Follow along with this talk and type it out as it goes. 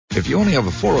If you only have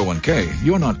a 401k,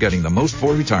 you're not getting the most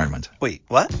for retirement. Wait,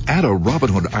 what? Add a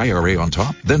Robinhood IRA on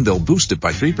top, then they'll boost it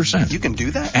by 3%. You can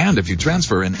do that? And if you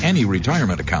transfer in any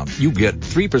retirement account, you get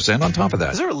 3% on top of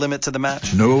that. Is there a limit to the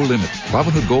match? No limit.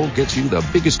 Robinhood Gold gets you the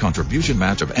biggest contribution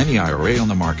match of any IRA on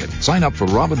the market. Sign up for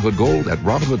Robinhood Gold at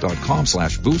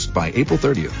Robinhood.com/boost by April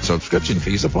 30th. Subscription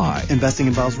fees apply. Investing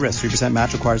involves risk. 3%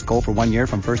 match requires gold for 1 year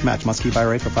from first match. Must keep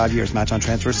IRA for 5 years. Match on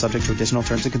transfers subject to additional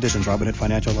terms and conditions. Robinhood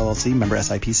Financial LLC, member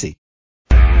SIPC.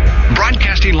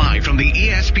 Broadcasting live from the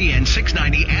ESPN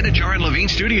 690 Anajar and Levine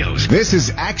studios. This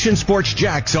is Action Sports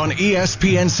Jax on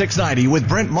ESPN 690 with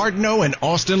Brent Martineau and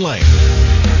Austin Lane.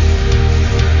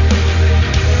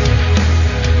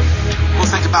 We'll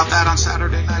think about that on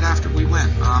Saturday night after we win.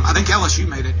 I think LSU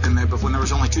made it in there when there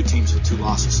was only 2 teams with 2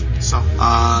 losses. So,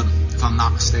 if I'm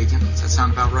not mistaken, does that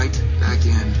sound about right? Back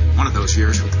in one of those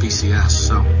years with BCS.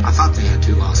 So I thought they had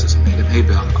 2 losses and made it.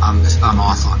 Maybe I'm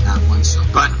off on that one. So,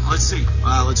 but let's see.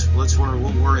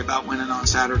 We'll worry about winning on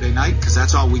Saturday night because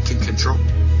that's all we can control.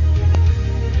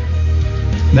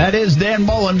 That is Dan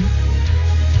Mullen.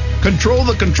 Control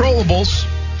the controllables.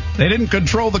 They didn't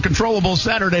control the controllables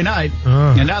Saturday night,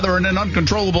 and now they're in an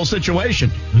uncontrollable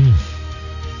situation.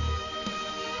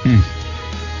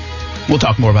 We'll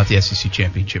talk more about the SEC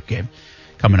championship game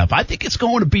coming up. I think it's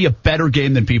going to be a better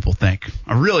game than people think.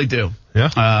 I really do. Yeah.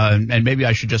 And maybe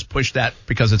I should just push that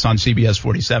because it's on CBS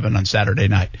 47 on Saturday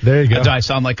night. There you go. Do I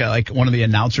sound like one of the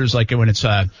announcers, like when it's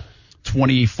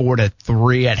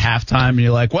 24-3 at halftime, and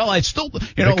you're like, well, I still,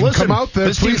 listen, come out there.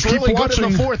 this Please team's keep really watching.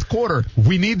 good in the fourth quarter.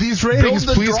 We need these ratings.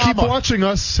 Please keep watching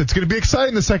us. It's going to be exciting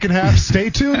in the second half.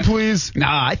 Stay tuned, please.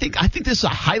 Nah, I think this is a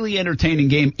highly entertaining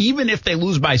game. Even if they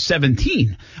lose by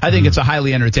 17, I think it's a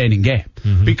highly entertaining game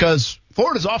because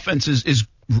Florida's offense is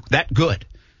that good.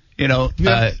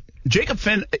 Jacob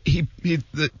Finn, he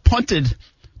punted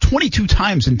 22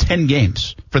 times in 10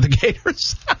 games for the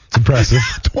Gators. It's impressive.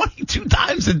 22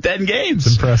 times in 10 games.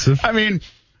 It's impressive. I mean,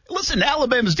 listen,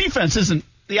 Alabama's defense isn't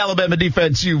the Alabama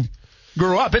defense you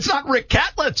grew up. It's not Rick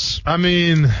Catlett's.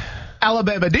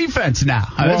 Alabama defense now.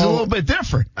 It's a little bit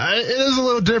different. It is a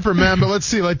little different, man. But let's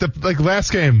see. Like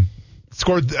last game,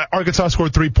 Arkansas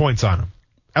scored 3 points on them.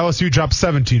 LSU dropped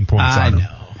 17 points on them. I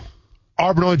know.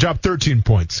 Auburn only dropped 13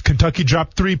 points. Kentucky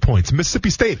dropped 3 points.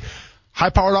 Mississippi State,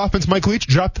 high-powered offense, Mike Leach,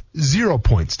 dropped 0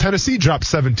 points. Tennessee dropped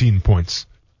 17 points.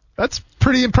 That's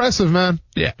pretty impressive, man.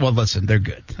 Yeah, well, listen, they're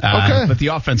good. Okay. But the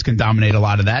offense can dominate a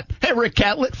lot of that. Hey, Rick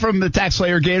Catlett from the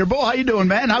TaxSlayer Gator Bowl. How you doing,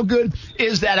 man? How good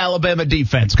is that Alabama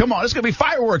defense? Come on, it's going to be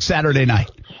fireworks Saturday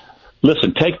night.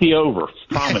 Listen, take the over.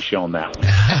 Promise you on that one.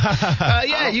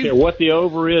 I don't care what the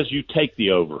over is, you take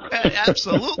the over.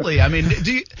 Absolutely. I mean,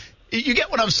 you get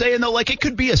what I'm saying, though? Like, it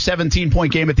could be a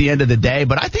 17-point game at the end of the day,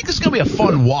 but I think this is going to be a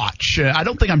fun watch. I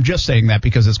don't think I'm just saying that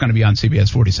because it's going to be on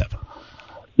CBS 47.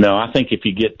 No, I think if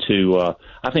you get to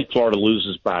I think Florida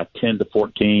loses by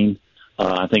 10-14.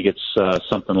 I think it's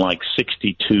something like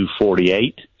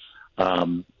 62-48.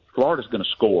 Florida's going to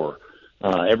score.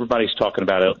 Everybody's talking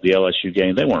about the LSU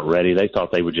game. They weren't ready. They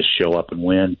thought they would just show up and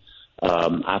win.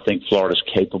 I think Florida's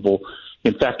capable.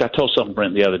 In fact, I told something,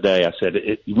 Brent, the other day. I said,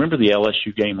 you remember the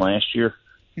LSU game last year?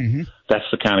 Mm-hmm. That's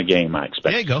the kind of game I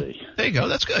expect to see. There you go.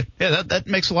 That's good. Yeah, that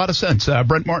makes a lot of sense.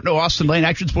 Brent Martineau, Austin Lane,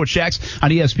 Action Sports Jax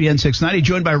on ESPN 690,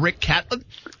 joined by Rick Catlett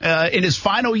in his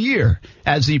final year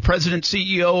as the president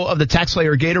CEO of the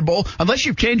TaxSlayer Gator Bowl. Unless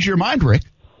you've changed your mind, Rick.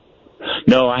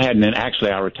 No, I hadn't. And actually,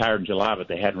 I retired in July, but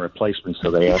they hadn't replaced me,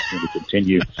 so they asked me to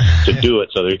continue to do it.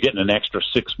 So they're getting an extra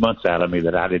 6 months out of me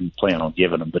that I didn't plan on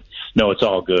giving them. But, no, it's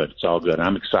all good. It's all good.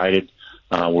 I'm excited.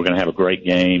 We're going to have a great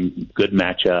game, good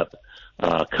matchup.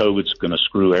 COVID's going to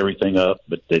screw everything up,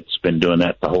 but it's been doing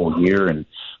that the whole year, and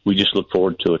we just look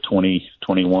forward to a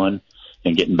 2021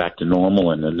 and getting back to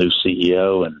normal and a new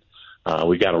CEO, and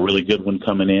we got a really good one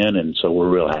coming in, and so we're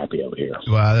real happy over here.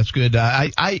 Wow, that's good.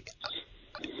 I'm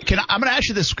going to ask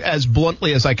you this as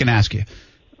bluntly as I can ask you.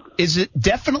 Is it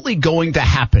definitely going to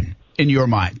happen in your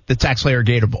mind, the TaxSlayer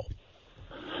Gator Bowl?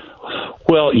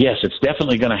 Well, yes, it's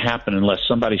definitely going to happen unless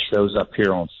somebody shows up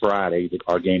here on Friday.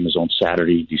 Our game is on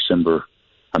Saturday,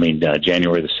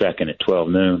 January the 2nd at 12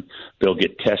 noon. They'll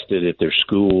get tested at their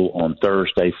school on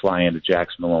Thursday, fly into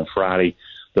Jacksonville on Friday.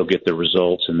 They'll get their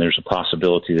results, and there's a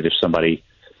possibility that if somebody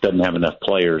doesn't have enough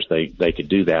players, they could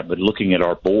do that. But looking at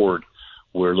our board,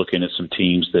 we're looking at some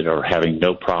teams that are having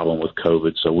no problem with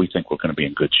COVID, so we think we're going to be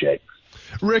in good shape.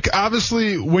 Rick,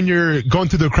 obviously, when you're going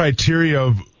through the criteria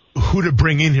of who to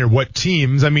bring in here, what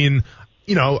teams,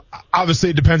 obviously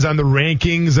it depends on the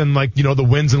rankings and the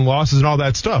wins and losses and all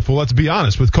that stuff. Well, let's be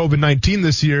honest, with COVID-19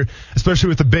 this year, especially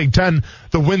with the Big Ten,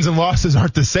 the wins and losses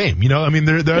aren't the same.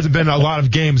 There hasn't been a lot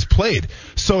of games played.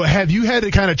 So have you had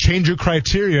to kind of change your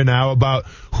criteria now about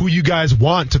who you guys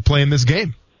want to play in this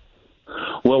game?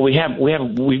 Well, we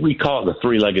call it the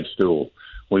three-legged stool.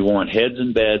 We want heads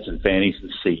and beds and fannies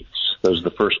and seats. Those are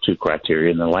the first two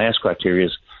criteria. And the last criteria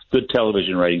is good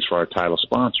television ratings for our title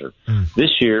sponsor. This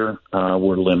year,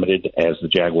 we're limited, as the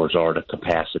Jaguars are, to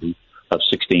capacity of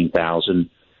 16,000.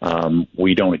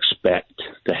 We don't expect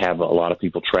to have a lot of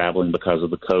people traveling because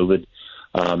of the COVID.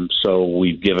 So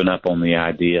we've given up on the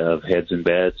idea of heads and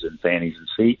beds and fannies and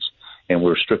seats, and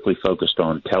we're strictly focused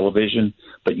on television.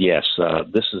 But yes,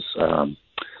 this is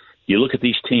you look at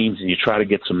these teams and you try to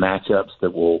get some matchups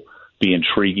that will be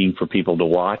intriguing for people to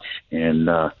watch. And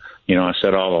I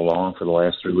said all along for the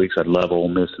last 3 weeks I'd love Ole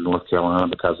Miss and North Carolina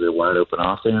because of their wide open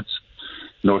offense.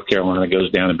 North Carolina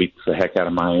goes down and beats the heck out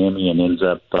of Miami and ends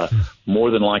up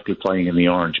more than likely playing in the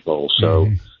Orange Bowl. So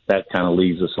that kind of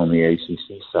leaves us on the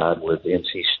ACC side with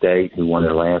NC State, who won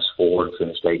their last four and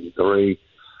finished 8-3.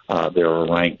 They're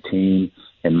a ranked team,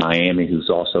 and Miami, who's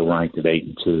also ranked at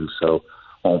 8-2. So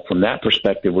from that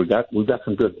perspective, we've got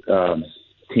some good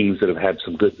teams that have had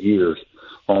some good years.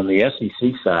 On the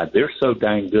SEC side, they're so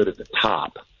dang good at the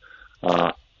top.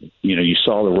 You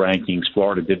saw the rankings.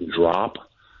 Florida didn't drop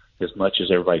as much as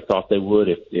everybody thought they would.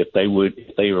 If they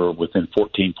were within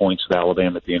 14 points of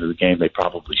Alabama at the end of the game, they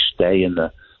probably stay in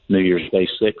the New Year's Day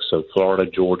 6. So Florida,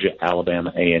 Georgia,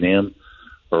 Alabama, A&M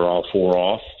are all four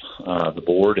off the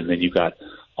board. And then you've got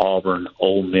Auburn,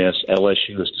 Ole Miss,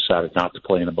 LSU has decided not to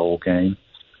play in a bowl game,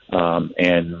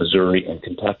 and Missouri and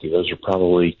Kentucky. Those are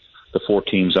probably the four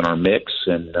teams in our mix.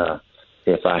 And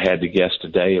if I had to guess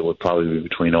today, it would probably be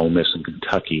between Ole Miss and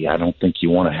Kentucky. I don't think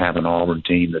you want to have an Auburn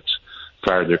team that's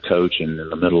fired their coach and in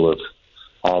the middle of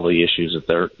all the issues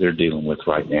that they're dealing with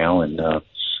right now. And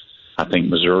I think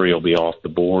Missouri will be off the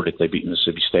board. If they beat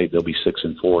Mississippi State, they'll be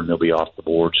 6-4 and they'll be off the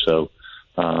board. So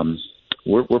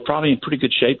we're probably in pretty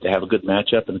good shape to have a good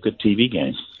matchup and a good TV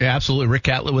game. Yeah, absolutely. Rick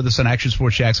Catlett with us on Action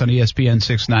Sports Jacks on ESPN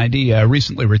 690.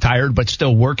 Recently retired, but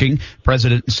still working.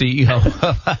 President and CEO of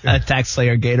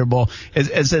TaxSlayer Gator Bowl.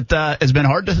 Has it been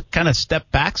hard to kind of step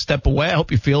back, step away? I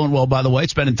hope you're feeling well, by the way,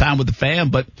 spending time with the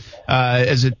fam. But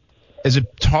is it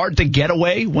hard to get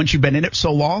away once you've been in it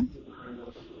so long?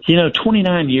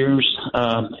 29 years.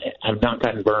 I've not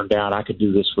gotten burned out. I could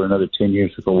do this for another 10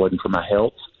 years if it wasn't for my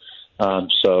health.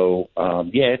 The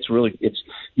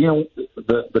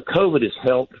COVID has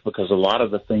helped because a lot of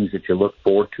the things that you look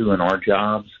forward to in our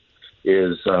jobs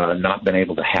is not been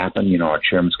able to happen. Our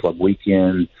Chairman's Club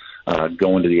weekend,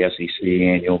 going to the SEC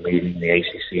annual meeting, the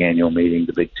ACC annual meeting,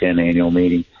 the Big Ten annual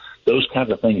meeting, those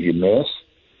kinds of things you miss.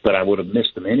 But I would have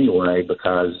missed them anyway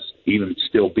because even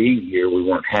still being here, we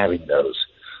weren't having those.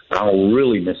 I'll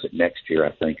really miss it next year,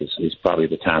 I think, is probably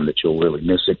the time that you'll really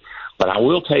miss it. But I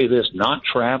will tell you this, not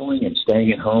traveling and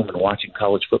staying at home and watching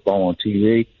college football on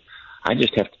TV, I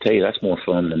just have to tell you that's more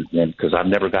fun than because I've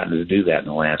never gotten to do that in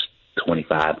the last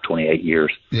 25, 28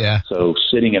 years. Yeah. So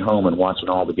sitting at home and watching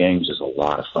all the games is a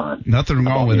lot of fun. Nothing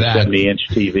wrong with that. 70-inch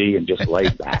TV and just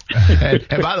laid back.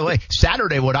 And by the way,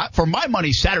 Saturday, for my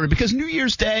money, Saturday, because New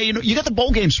Year's Day, you got the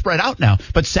bowl games spread out now,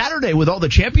 but Saturday with all the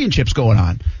championships going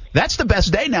on, that's the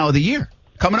best day now of the year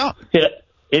coming up. Yeah.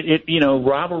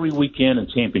 Rivalry weekend and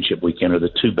championship weekend are the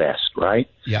two best, right?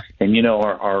 Yeah. And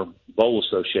our bowl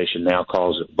association now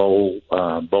calls it bowl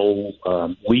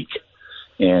week,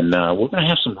 and we're going to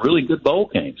have some really good bowl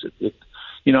games.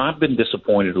 I've been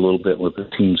disappointed a little bit with the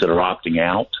teams that are opting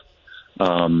out,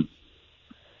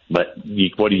 but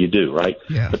what do you do, right?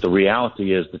 Yeah. But the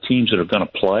reality is the teams that are going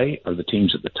to play are the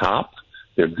teams at the top.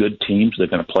 They're good teams. They're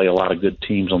going to play a lot of good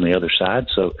teams on the other side.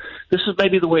 So this is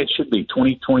maybe the way it should be,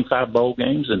 20, 25 bowl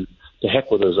games, and to heck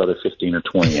with those other 15 or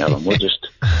 20 of them. We'll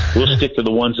stick to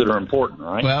the ones that are important,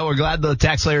 right? Well, we're glad the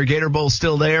TaxSlayer Gator Bowl is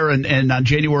still there, and on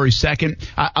January 2nd.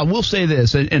 I will say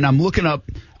this, and I'm looking up,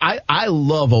 I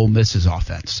love Ole Miss's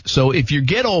offense. So if you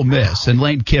get Ole Miss and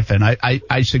Lane Kiffin,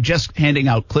 I suggest handing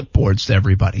out clipboards to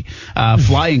everybody,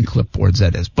 flying clipboards,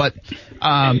 that is. But,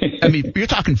 you're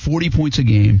talking 40 points a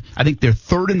game. I think they're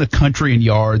third in the country in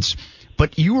yards.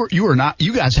 But you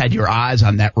guys had your eyes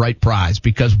on that right prize,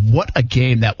 because what a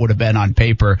game that would have been on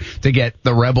paper to get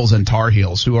the Rebels and Tar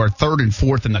Heels, who are third and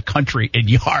fourth in the country in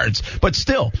yards. But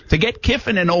still, to get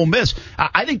Kiffin and Ole Miss,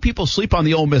 I think people sleep on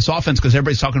the Ole Miss offense because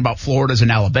everybody's talking about Florida's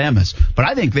and Alabama's. But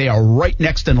I think they are right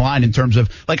next in line in terms of,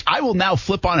 I will now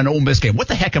flip on an Ole Miss game. What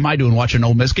the heck am I doing watching an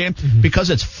Ole Miss game? Mm-hmm. Because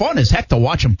it's fun as heck to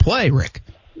watch them play, Rick.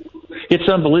 It's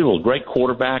unbelievable. Great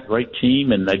quarterback, great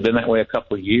team, and they've been that way a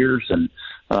couple of years. And,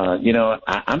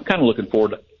 I'm kind of looking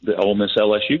forward to the Ole Miss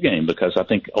LSU game because I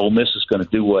think Ole Miss is going to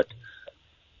do what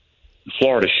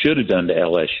Florida should have done to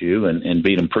LSU and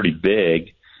beat them pretty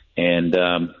big. And,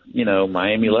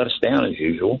 Miami let us down as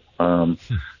usual.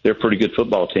 They're a pretty good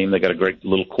football team. They got a great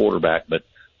little quarterback, but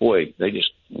boy, they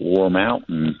just wore them out,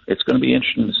 and it's going to be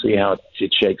interesting to see how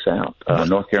it shakes out.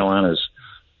 North Carolina's,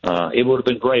 it would have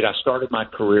been great. I started my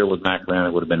career with Mac Brown.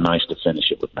 It would have been nice to finish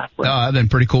it with Mac Brown. Oh, that'd been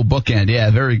pretty cool bookend. Yeah,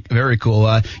 very, very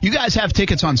cool. You guys have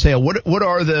tickets on sale. What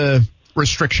are the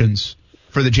restrictions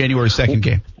for the January 2nd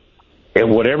game? And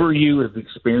whatever you have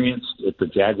experienced at the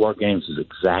Jaguar games is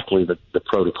exactly the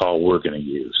protocol we're going to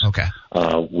use. Okay.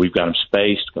 We've got them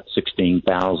spaced,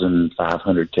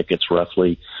 16,500 tickets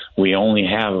roughly. We only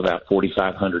have about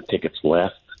 4,500 tickets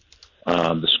left.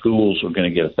 The schools are going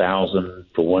to get 1,000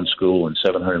 for one school and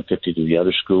 750 to the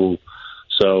other school.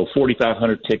 So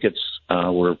 4,500 tickets.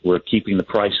 We're keeping the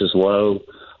prices low.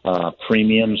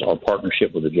 Premiums, our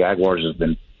partnership with the Jaguars has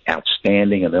been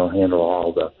outstanding, and they'll handle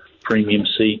all the premium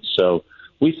seats. So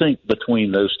we think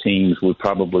between those teams, we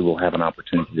probably will have an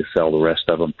opportunity to sell the rest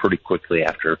of them pretty quickly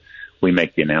after we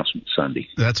make the announcement Sunday.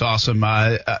 That's awesome.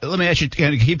 Let me ask you,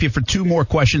 kind of keep you for two more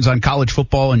questions on college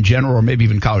football in general, or maybe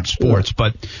even college sports.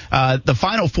 But the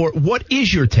Final Four, what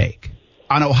is your take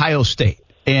on Ohio State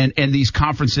and these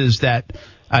conferences that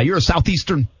you're a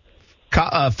Southeastern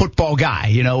football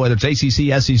guy, whether it's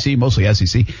ACC, SEC, mostly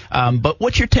SEC. But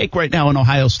what's your take right now on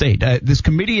Ohio State? This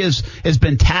committee has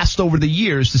been tasked over the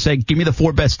years to say, give me the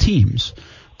four best teams.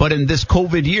 But in this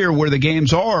COVID year where the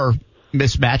games are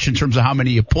mismatched in terms of how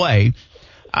many you play,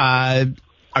 are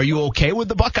you okay with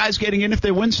the Buckeyes getting in if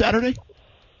they win Saturday?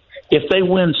 If they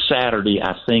win Saturday,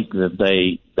 I think that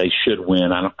they should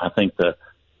win. I think the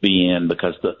BN,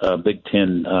 because the Big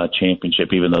Ten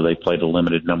championship, even though they played a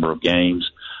limited number of games.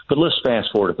 But let's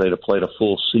fast forward. If they'd have played a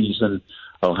full season,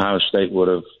 Ohio State would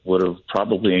have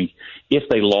probably, if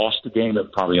they lost the game, it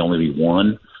would probably only be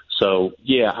one. So,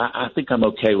 yeah, I think I'm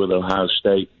okay with Ohio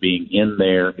State being in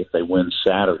there if they win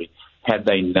Saturday. Had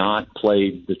they not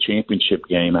played the championship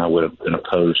game, I would have been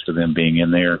opposed to them being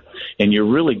in there. And you're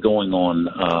really going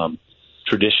on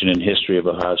tradition and history of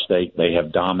Ohio State. They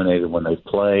have dominated when they've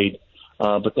played,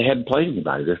 but they hadn't played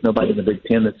anybody. There's nobody in the Big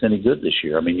Ten that's any good this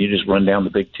year. I mean, you just run down the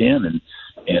Big Ten, and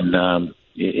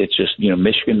it's just,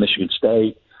 Michigan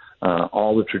State,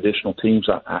 all the traditional teams.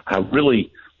 I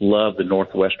really love the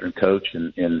Northwestern coach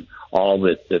and all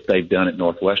that they've done at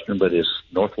Northwestern, but is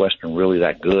Northwestern really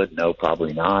that good? No,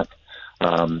 probably not.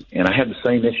 And I had the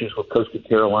same issues with Coastal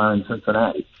Carolina and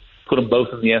Cincinnati. Put them both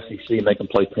in the SEC and they can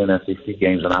play 10 SEC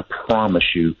games, and I promise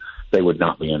you they would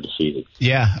not be undefeated.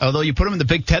 Yeah, although you put them in the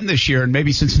Big Ten this year, and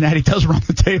maybe Cincinnati does run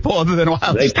the table other than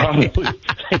Ohio State.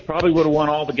 They probably would have won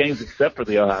all the games except for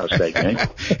the Ohio State game.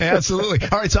 Absolutely.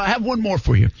 All right, so I have one more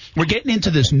for you. We're getting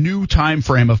into this new time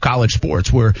frame of college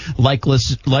sports where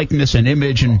likeness and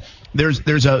image, and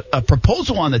there's a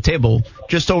proposal on the table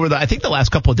just over I think the last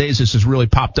couple of days this has really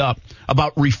popped up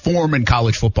about reform in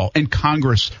college football and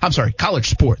college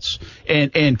sports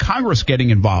and Congress getting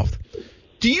involved.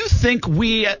 Do you think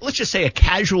let's just say a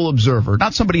casual observer,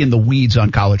 not somebody in the weeds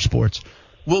on college sports,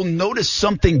 will notice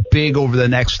something big over the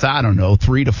next,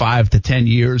 3 to 5 to 10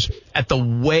 years at the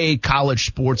way college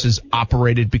sports is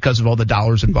operated because of all the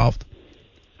dollars involved?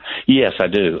 Yes, I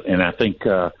do. And I think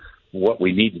what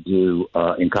we need to do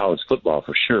in college football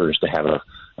for sure is to have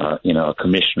a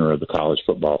commissioner of the college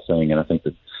football thing. And I think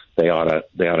that they ought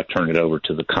to turn it over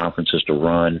to the conferences to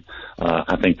run.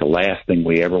 I think the last thing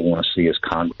we ever want to see is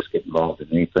Congress get involved in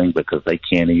anything, because they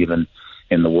can't even,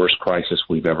 in the worst crisis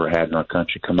we've ever had in our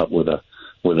country, come up with a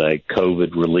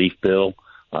COVID relief bill.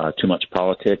 Too much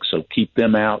politics. So keep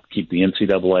them out, keep the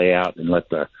NCAA out, and let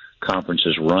the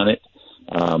conferences run it.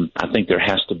 I think there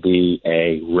has to be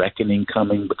a reckoning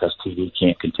coming because TV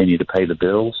can't continue to pay the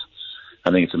bills.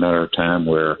 I think it's a matter of time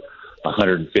where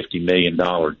 $150 million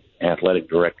athletic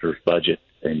director's budget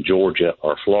in Georgia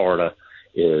or Florida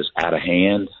is out of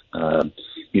hand.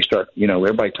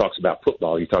 Everybody talks about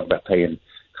football. You talk about paying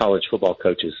college football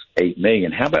coaches $8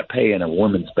 million. How about paying a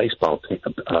women's softball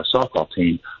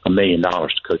team $1 million to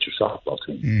coach a softball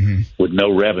team with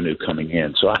no revenue coming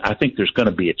in? So I think there's going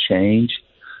to be a change.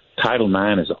 Title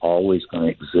IX is always going to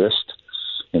exist,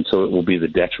 and so it will be the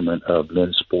detriment of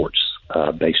men's sports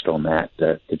based on that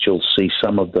you'll see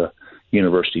some of the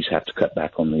universities have to cut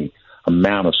back on the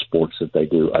amount of sports that they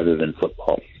do other than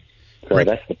football. So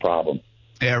That's the problem.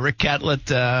 Yeah, Rick Catlett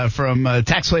from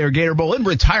TaxSlayer Gator Bowl in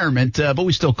retirement, but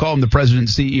we still call him the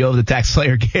president and CEO of the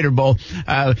TaxSlayer Gator Bowl.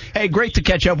 Hey, great to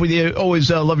catch up with you. Always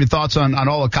love your thoughts on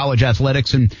all of college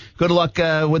athletics, and good luck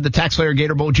with the TaxSlayer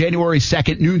Gator Bowl, January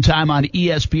 2nd, noontime on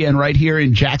ESPN right here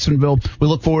in Jacksonville. We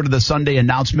look forward to the Sunday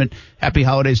announcement. Happy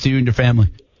holidays to you and your family.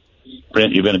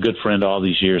 Brent, you've been a good friend all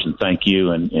these years, and thank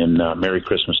you, and Merry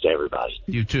Christmas to everybody.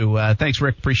 You too. Thanks,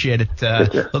 Rick. Appreciate it.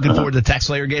 Looking forward to the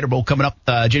TaxSlayer Gator Bowl coming up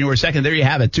January 2nd. There you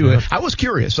have it, too. Yeah. I was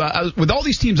curious. With all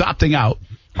these teams opting out,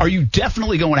 are you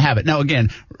definitely going to have it? Now,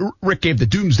 again, Rick gave the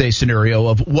doomsday scenario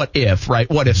of what if, right?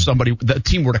 What if the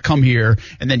team were to come here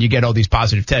and then you get all these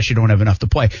positive tests, you don't have enough to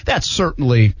play? That's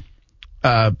certainly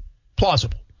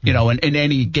plausible, in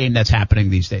any game that's happening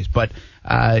these days. But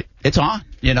it's on.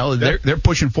 They're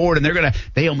pushing forward, and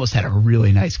they almost had a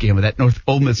really nice game with that.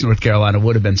 Ole Miss, North Carolina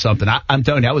would have been something. I'm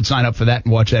telling you, I would sign up for that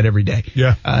and watch that every day.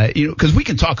 Yeah. Because we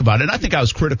can talk about it. And I think I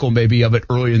was critical maybe of it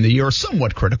earlier in the year, or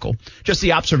somewhat critical. Just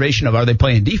the observation of, are they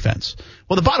playing defense?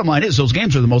 Well, the bottom line is those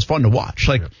games are the most fun to watch.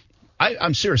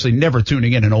 I'm seriously never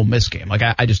tuning in an Ole Miss game.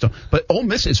 I just don't. But Ole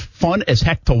Miss is fun as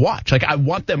heck to watch. I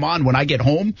want them on when I get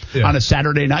home on a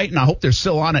Saturday night, and I hope they're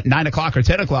still on at 9 o'clock or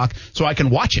 10 o'clock so I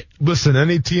can watch it. Listen,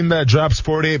 any team that drops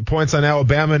 48 points on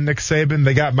Alabama and Nick Saban,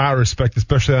 they got my respect,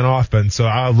 especially on offense. So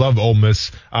I love Ole Miss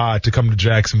to come to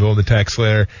Jacksonville in the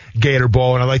TaxSlayer Gator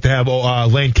Bowl, and I'd like to have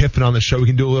Lane Kiffin on the show. We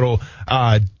can do a little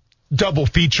double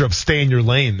feature of stay in your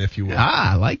lane, if you will.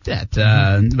 I like that.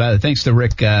 Thanks to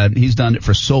Rick. He's done it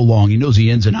for so long. He knows the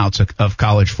ins and outs of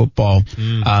college football,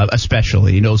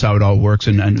 especially. He knows how it all works,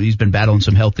 and he's been battling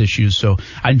some health issues. So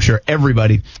I'm sure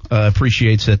everybody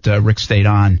appreciates that Rick stayed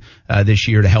on this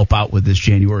year to help out with this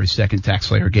January 2nd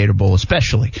TaxSlayer Gator Bowl,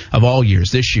 especially of all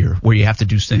years this year, where you have to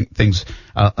do things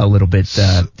a little bit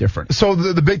different. So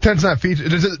the Big Ten's not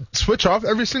featured. Does it switch off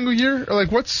every single year? Or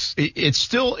what's?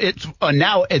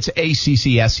 Now it's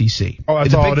ACC, SEC. Oh,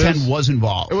 that's the all Big it Ten is? was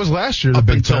involved. It was last year.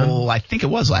 I think it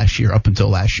was last year. Up until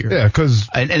last year. Yeah, because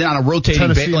and on a rotating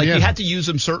basis, you had to use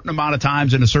them certain amount of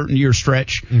times in a certain year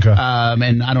stretch. Okay.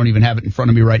 And I don't even have it in front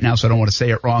of me right now, so I don't want to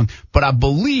say it wrong. But I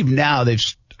believe now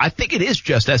I think it is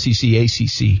just SEC,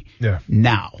 ACC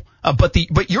now.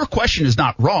 But your question is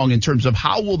not wrong in terms of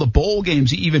how will the bowl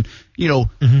games even,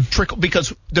 trickle,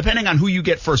 because depending on who you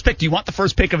get first pick, do you want the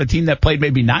first pick of a team that played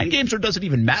maybe 9 games, or does it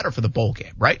even matter for the bowl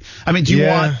game, right? I mean, do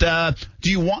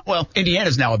you want, well,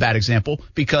 Indiana's now a bad example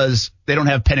because they don't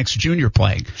have Penix Jr.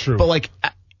 playing. True. But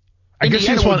I guess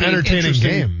you just want entertaining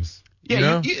games.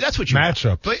 Yeah, that's what you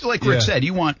matchups. Want. Like Rick said,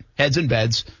 you want heads and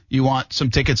beds, you want some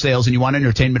ticket sales, and you want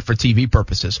entertainment for TV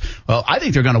purposes. Well, I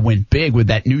think they're going to win big with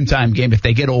that noontime game if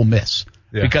they get Ole Miss.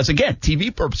 Yeah. Because, again,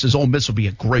 TV purposes, Ole Miss will be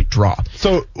a great draw.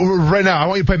 So, right now, I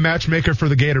want you to play matchmaker for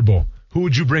the Gator Bowl. Who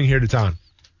would you bring here to town?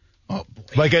 Oh,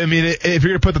 boy. If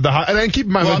you're going to put and then keep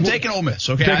in mind. Well, I'm taking Ole Miss,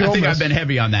 okay? I think I've been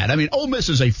heavy on that. I mean, Ole Miss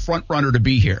is a front runner to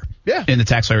be here in the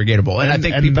TaxSlayer Gator Bowl. And I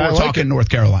think people are talking North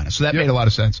Carolina, so that made a lot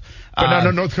of sense. But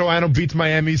no, North Carolina beats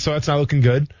Miami, so that's not looking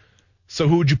good. So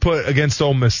who would you put against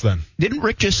Ole Miss then? Didn't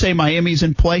Rick just say Miami's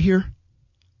in play here?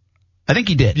 I think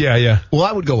he did. Yeah. Well,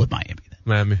 I would go with Miami then.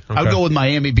 Miami. Okay. I would go with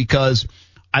Miami because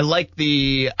I like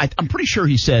I'm pretty sure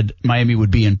he said Miami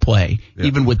would be in play,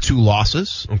 even with 2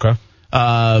 losses. Okay.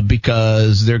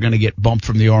 Because they're going to get bumped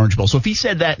from the Orange Bowl. So if he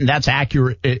said that and that's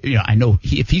accurate, I know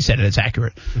if he said it, it's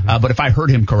accurate. But if I heard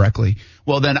him correctly,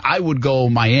 well, then I would go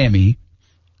Miami.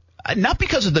 Not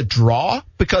because of the draw,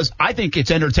 because I think it's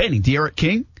entertaining. De'Aaron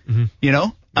King,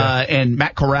 and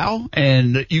Matt Corral,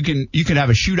 and you can have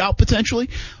a shootout potentially.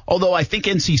 Although I think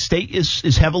NC State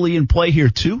is heavily in play here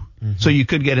too, so you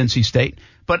could get NC State.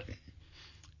 But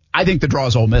I think the draw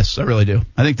is Ole Miss. I really do.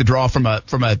 I think the draw from a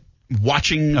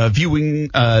watching,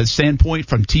 viewing standpoint,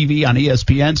 from TV on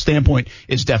ESPN standpoint,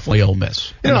 is definitely Ole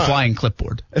Miss. And the flying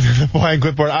clipboard. The flying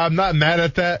clipboard. I'm not mad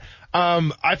at that.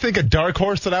 I think a dark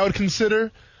horse that I would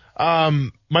consider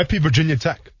might be Virginia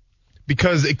Tech,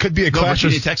 because it could be a clash.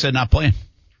 Virginia Tech said not playing.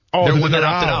 Oh, they're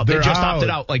opted out. They just opted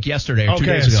out like yesterday or 2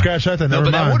 days ago. Scratch that then. No,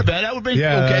 but that would be okay.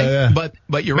 Yeah.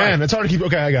 But you're right. Man, it's hard to keep.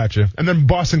 Okay, I got you. And then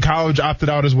Boston College opted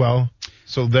out as well.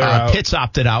 So they're out. Pitt's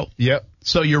opted out. Yep.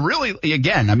 So you're really,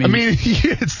 again, I mean,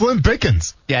 it's slim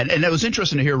pickings. Yeah, and it was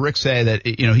interesting to hear Rick say that,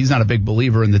 he's not a big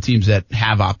believer in the teams that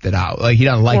have opted out. Like, he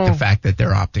doesn't like the fact that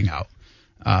they're opting out.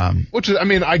 Which is,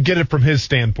 I get it from his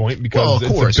standpoint because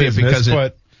it's a business,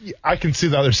 but I can see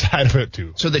the other side of it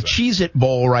too. So the Cheez-It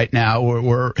Bowl right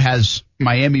now has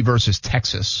Miami versus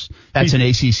Texas. That's an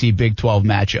ACC Big 12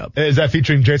 matchup. Is that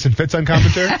featuring Jason Fitz on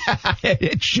commentary?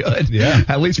 It should. Yeah.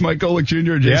 At least Mike Golick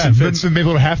Jr. and Jason Fitz. Maybe a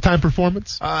little halftime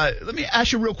performance. Let me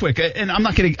ask you real quick, and I'm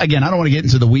not going to, again, I don't want to get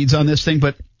into the weeds on this thing,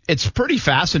 but it's pretty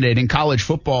fascinating. College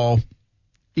football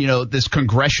this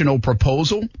congressional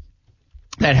proposal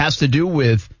that has to do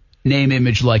with name,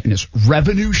 image, likeness,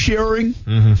 revenue sharing,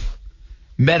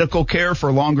 medical care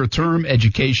for longer term,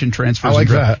 education transfers. I like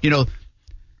that.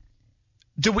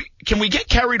 Can we get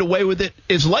carried away with it?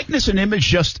 Is likeness and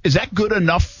image is that good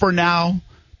enough for now?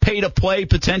 Pay to play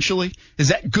potentially? Is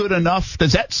that good enough?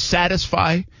 Does that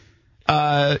satisfy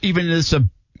even as a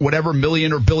whatever $1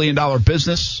 million or $1 billion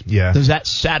business? Yeah. Does that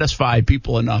satisfy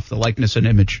people enough, the likeness and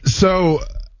image? So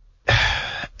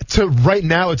right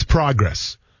now it's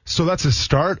progress. So that's a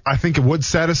start. I think it would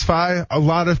satisfy a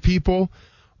lot of people.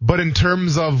 But in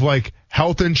terms of like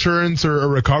health insurance or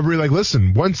recovery, like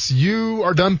listen, once you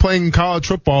are done playing college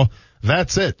football,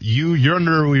 that's it. You're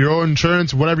under your own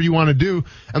insurance, whatever you want to do.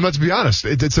 And let's be honest,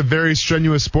 it's a very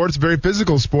strenuous sport. It's a very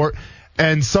physical sport.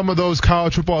 And some of those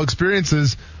college football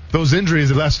experiences, those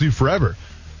injuries, it lasts you forever.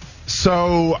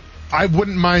 So I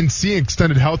wouldn't mind seeing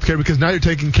extended health care because now you're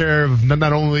taking care of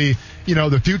not only,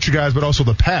 the future guys, but also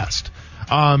the past.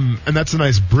 And that's a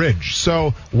nice bridge.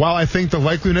 So while I think the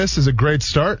likeliness is a great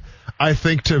start, I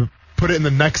think to put it in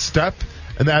the next step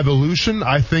and the evolution,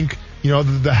 I think,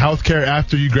 the healthcare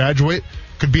after you graduate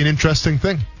could be an interesting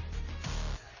thing.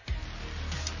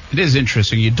 It is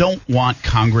interesting. You don't want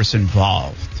Congress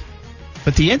involved,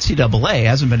 but the NCAA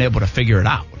hasn't been able to figure it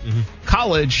out.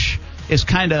 College is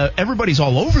everybody's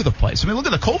all over the place. I mean, look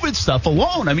at the COVID stuff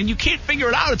alone. I mean, you can't figure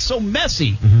it out. It's so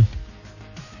messy.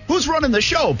 Who's running the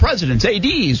show? Presidents,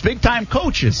 ADs, big-time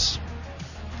coaches.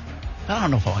 I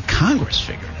don't know if all of Congress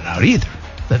figured it out either.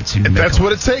 If that's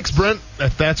what it takes, Brent.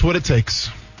 If that's what it takes.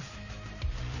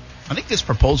 I think this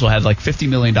proposal had like $50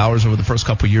 million over the first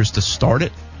couple of years to start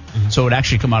it. So it would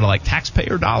actually come out of like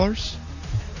taxpayer dollars.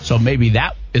 So maybe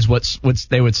that is what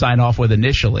they would sign off with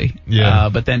initially. Yeah.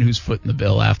 But then who's footing the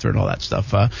bill after and all that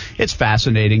stuff. It's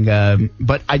fascinating.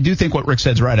 But I do think what Rick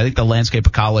said is right. I think the landscape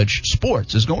of college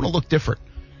sports is going to look different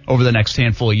over the next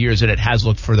handful of years than it has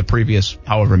looked for the previous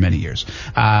however many years.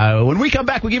 When we come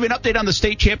back, we'll give you an update on the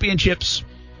state championships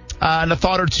and a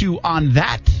thought or two on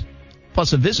that,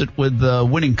 plus a visit with the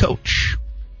winning coach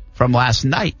from last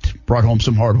night. Brought home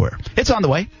some hardware. It's on the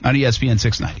way on ESPN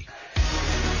 690.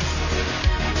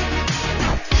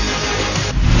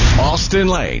 Austin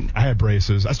Lane. I had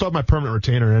braces. I still have my permanent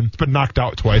retainer in. It's been knocked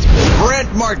out twice.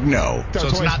 Brent Martineau. So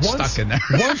it's not stuck in there.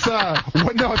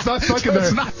 No, it's not stuck in there.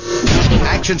 It's not.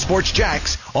 Action Sports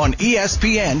Jacks on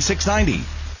ESPN 690.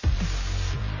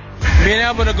 Being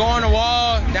able to go on the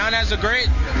wall down as a great,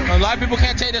 a lot of people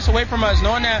can't take this away from us.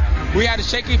 Knowing that we had a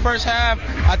shaky first half,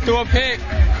 I threw a pick.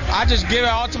 I just give it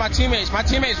all to my teammates. My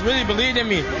teammates really believed in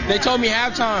me. They told me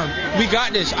halftime, we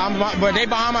got this, but they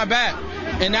behind my back.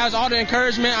 And that was all the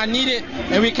encouragement I needed,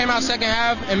 and we came out second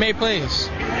half and made plays.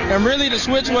 And really the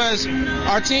switch was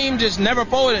our team just never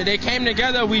folded. They came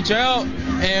together, we gelled,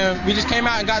 and we just came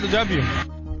out and got the W.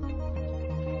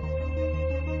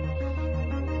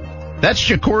 That's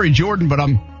Ja'Cory Jordan, but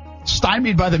I'm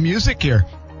stymied by the music here.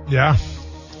 Yeah.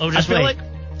 I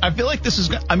feel like this is.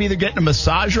 I'm either getting a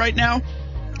massage right now,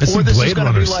 this or this Blade is going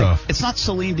to Runner be like stuff. It's not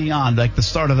Celine Dion, like the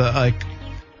start of the like.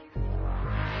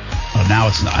 Oh, now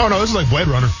it's not. Oh no, this is like Blade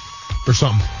Runner or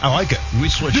something. I like it. We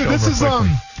switched over this is quickly.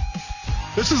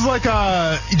 This is like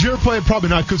did you ever play? Probably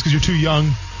not because you're too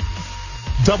young.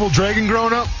 Double Dragon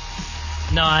growing up.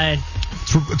 No,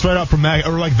 It's right out from that,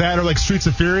 or like that, or like Streets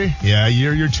of Fury. Yeah,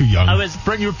 you're too young.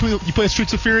 Brent, you play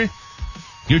Streets of Fury?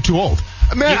 You're too old.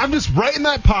 Man, I'm just right in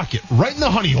that pocket, right in the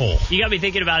honey hole. You got me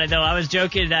thinking about it, though. I was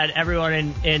joking that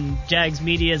everyone in Jags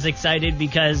media is excited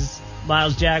because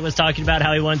Miles Jack was talking about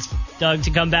how he wants Doug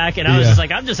to come back, and I was just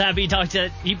like, I'm just happy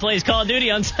he plays Call of Duty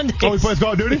on Sundays. Oh, he plays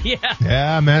Call of Duty? Yeah.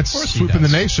 Yeah, man, it's sweeping the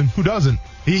nation. Who doesn't?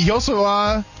 He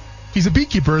also, he's a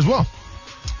beekeeper as well.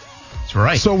 That's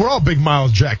right. So we're all big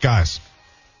Miles Jack guys.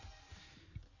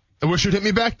 I wish you'd hit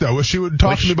me back, though. I wish you would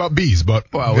talk to me about bees, but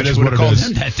it is what it is.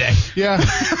 Him that day. Yeah.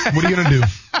 What are you going to do?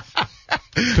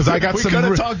 Because I got we could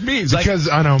have talked bees. Because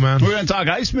I know, man. We're going to talk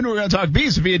Iceman. We're going to talk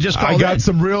bees if he had just called I got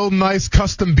some real nice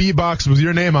custom bee box with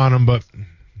your name on them, but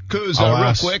Kuz,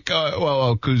 real quick.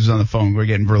 Kuz is on the phone. We're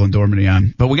getting Verlin Dormany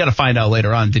on. But we got to find out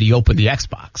later on, did he open the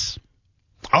Xbox?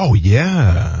 Oh,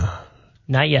 yeah.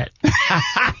 Not yet.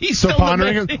 He's still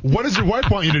pondering it. What does your wife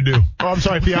want you to do? Oh, I'm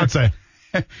sorry, fiance.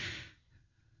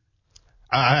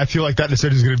 I feel like that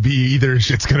decision is going to be either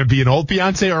it's going to be an old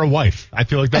fiance or a wife. I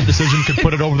feel like that decision could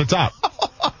put it over the top.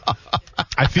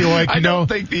 I feel like,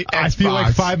 I feel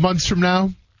like 5 months from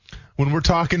now, when we're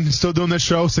talking, still doing this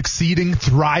show, succeeding,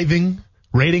 thriving,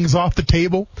 ratings off the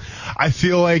table. I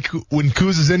feel like when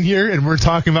Kuz is in here and we're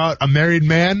talking about a married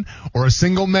man or a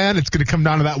single man, it's going to come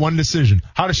down to that one decision.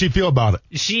 How does she feel about it?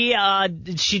 She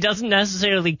doesn't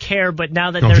necessarily care, but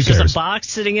now that there's just a box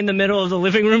sitting in the middle of the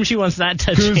living room, she wants that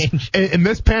to change. In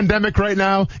this pandemic right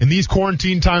now, in these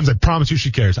quarantine times, I promise you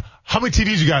she cares. How many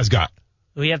TVs you guys got?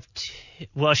 We have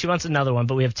well, she wants another one,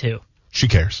 but we have 2. She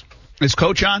cares. Is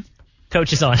Coach on?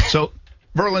 Coach is on. So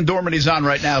Verlin Dormany's on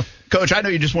right now. Coach, I know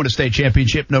you just won a state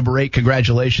championship, number 8.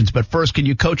 Congratulations. But first, can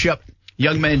you coach up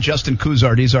young man Justin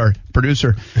Kuzard? He's our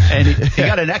producer. And he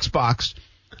got an Xbox.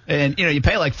 And, you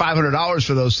pay like $500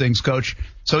 for those things, Coach.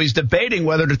 So he's debating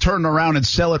whether to turn around and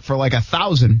sell it for like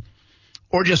 $1,000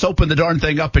 or just open the darn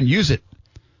thing up and use it.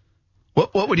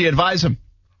 What would you advise him?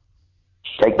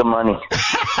 Take the money.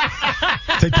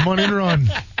 Take the money and run.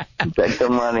 Take the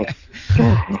money.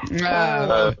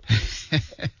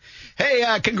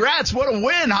 Hey, congrats. What a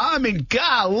win, huh? I mean,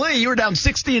 golly, you were down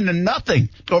 16-0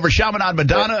 over Chaminade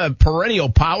Madonna, perennial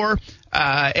power.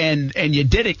 And you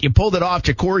did it. You pulled it off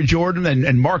to Corey Jordan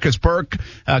and Marcus Burke,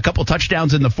 a couple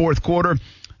touchdowns in the fourth quarter.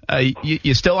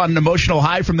 You still on an emotional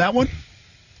high from that one?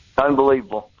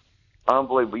 Unbelievable.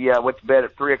 Yeah, I went to bed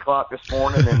at 3 o'clock this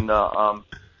morning and,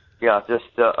 just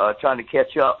trying to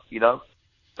catch up,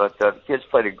 But the kids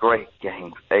played a great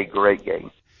game.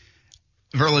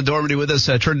 Verlin Dormany with us,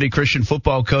 Trinity Christian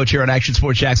football coach here on Action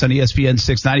Sports Jacks on ESPN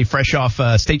 690, fresh off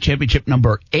state championship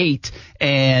number 8.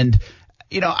 And,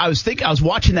 I was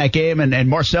watching that game and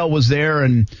Marcel was there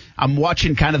and I'm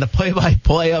watching kind of the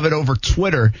play-by-play of it over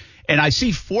Twitter. And I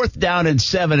see 4th down and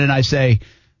 7 and I say,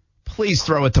 please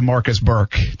throw it to Marcus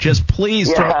Burke. Just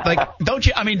please throw it. Like, don't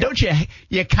you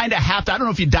kind of have to, I don't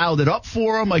know if you dialed it up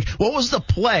for him. Like, what was the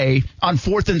play on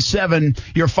 4th and 7,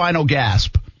 your final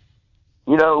gasp?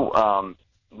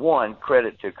 One,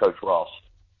 credit to Coach Ross.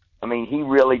 I mean, he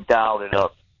really dialed it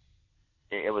up.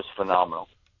 It was phenomenal.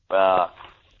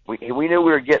 We knew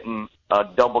we were getting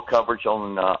double coverage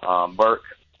on Burke,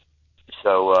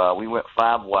 so we went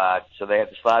 5 wide. So they had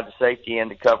to slide the safety in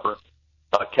to cover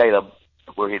Caleb,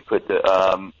 where he'd put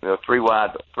the 3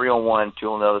 wide, 3 on one, 2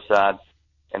 on the other side,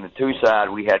 and the 2 side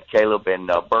we had Caleb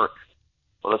and Burke.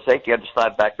 Well, the safety had to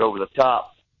slide back over the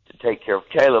top to take care of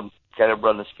Caleb. Caleb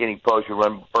run the skinny post,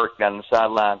 run Burke down the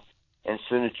sideline, and as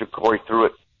soon as Corey threw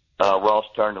it, Ross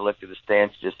turned and looked at the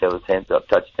stands, just held his hands up,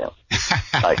 touchdown.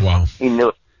 Wow. He knew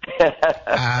it.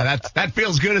 That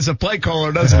feels good as a play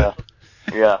caller, doesn't it?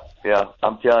 Yeah.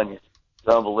 I'm telling you, it's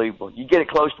unbelievable. You get it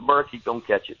close to Burke, he's going to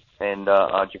catch it. And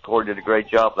Jacory did a great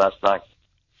job last night.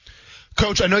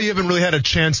 Coach, I know you haven't really had a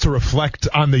chance to reflect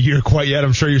on the year quite yet.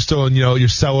 I'm sure you're still, you're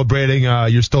celebrating.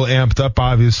 You're still amped up,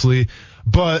 obviously.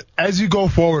 But as you go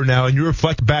forward now and you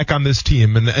reflect back on this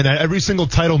team, and every single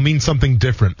title means something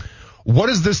different, what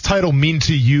does this title mean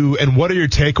to you, and what are your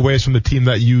takeaways from the team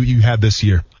that you had this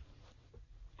year?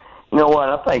 You know what?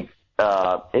 I think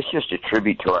it's just a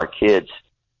tribute to our kids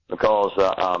because,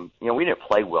 we didn't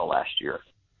play well last year,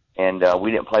 and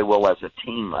we didn't play well as a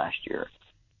team last year.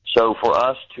 So for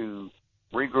us to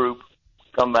regroup,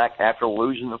 come back after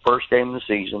losing the first game of the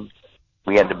season,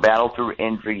 we had to battle through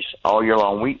injuries all year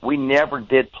long. We never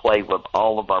did play with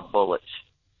all of our bullets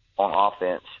on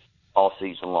offense all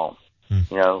season long.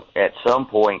 At some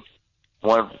point,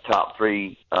 one of the top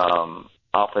 3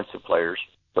 offensive players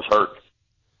was hurt.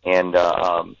 And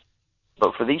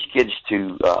but for these kids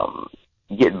to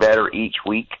get better each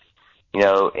week,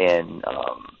 and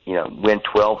win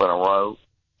 12 in a row,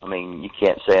 I mean, you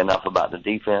can't say enough about the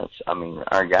defense. I mean,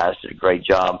 our guys did a great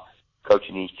job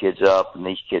coaching these kids up, and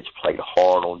these kids played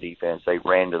hard on defense. They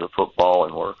ran to the football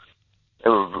and they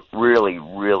were really,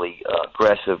 really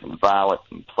aggressive and violent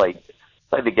and played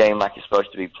the game like it's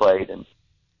supposed to be played. And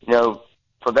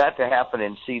for that to happen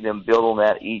and see them build on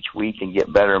that each week and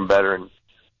get better and better, and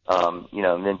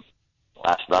and then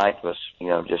last night was it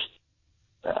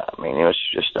was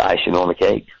just icing on the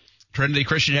cake. Trinity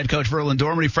Christian head coach Verlin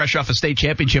Dormany, fresh off a state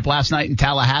championship last night in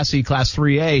Tallahassee, Class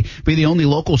 3A, be the only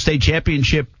local state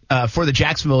championship for the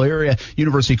Jacksonville area.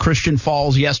 University Christian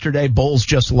falls yesterday. Bolles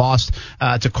just lost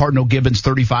to Cardinal Gibbons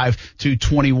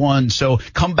 35-21. So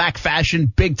comeback fashion,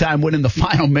 big time win in the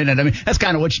final minute. I mean, that's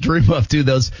kind of what you dream of too.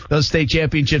 Those state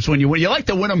championships when you win. You like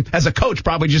to win them as a coach,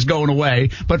 probably just going away.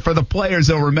 But for the players,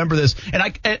 they'll remember this. And I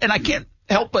can't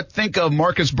help but think of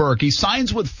Marcus Burke. He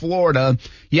signs with Florida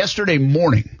yesterday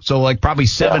morning, so like probably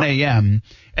 7 a.m.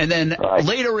 And then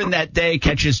later in that day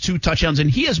catches 2 touchdowns, and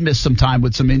he has missed some time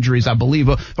with some injuries, I believe,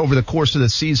 over the course of the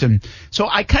season. So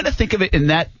I kind of think of it in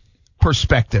that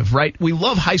perspective, right? We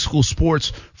love high school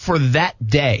sports for that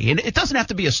day. And it doesn't have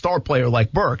to be a star player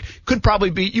like Burke. Could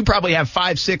probably be, you probably have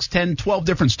 5, 6, 10, 12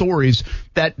 different stories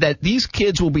that these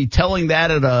kids will be telling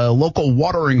that at a local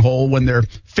watering hole when they're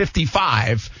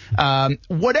 55.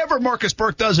 Whatever Marcus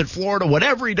Burke does at Florida,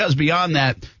 whatever he does beyond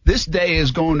that, this day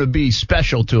is going to be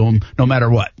special to him no matter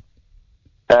what.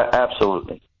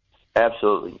 Absolutely.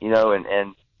 Absolutely. You know,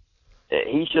 and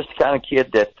he's just the kind of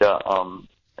kid that,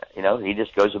 you know, he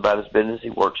just goes about his business. He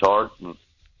works hard, and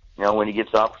you know, when he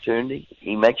gets the opportunity,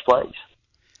 he makes plays.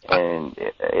 And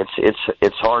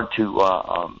it's hard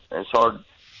to it's hard.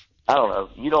 I don't know.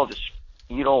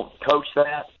 You don't coach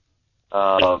that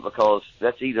because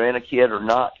that's either in a kid or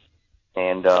not.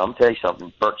 And I'm tell you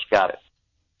something, Burke's got it.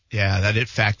 Yeah, that it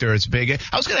factor is big.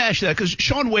 I was going to ask you that because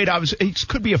Shaun Wade, he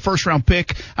could be a first-round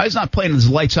pick. He's not playing his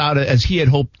lights out as he had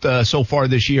hoped so far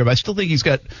this year, but I still think he's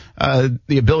got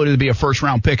the ability to be a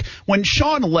first-round pick. When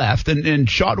Shaun left, and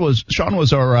Shaun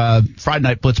was our Friday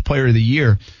Night Blitz Player of the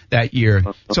Year that year,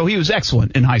 so he was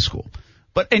excellent in high school.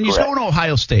 And he's going to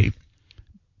Ohio State.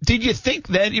 Did you think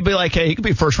then you'd be like, hey, he could be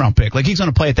a first-round pick? Like, he's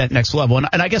going to play at that next level. And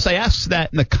I guess I asked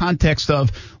that in the context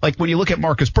of, like, when you look at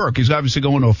Marcus Burke, he's obviously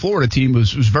going to a Florida team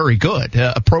who's very good,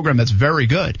 a program that's very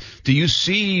good. Do you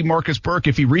see Marcus Burke,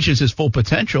 if he reaches his full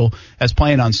potential, as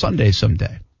playing on Sunday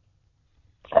someday?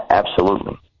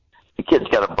 Absolutely. The kid's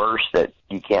got a burst that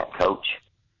you can't coach.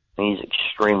 He's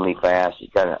extremely fast.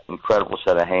 He's got an incredible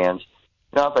set of hands.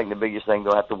 You know, I think the biggest thing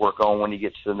they'll have to work on when he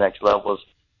gets to the next level is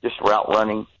just route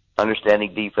running.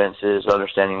 Understanding defenses,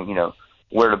 understanding, you know,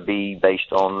 where to be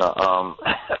based on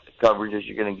coverages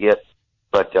you're going to get.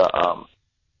 But,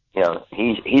 you know,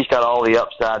 he's got all the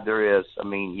upside there is. I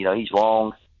mean, you know, he's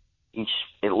long. He's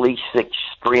at least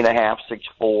 3.5,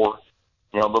 6'4".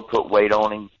 You know, they'll put weight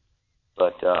on him.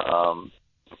 But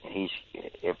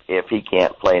if he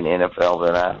can't play in the NFL,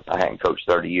 then I haven't coached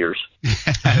 30 years.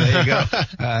 There you go.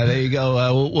 There you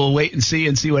go. We'll wait and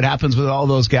see what happens with all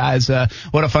those guys.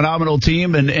 What a phenomenal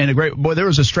team and a great boy. There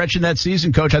was a stretch in that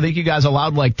season, Coach. I think you guys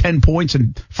allowed like 10 points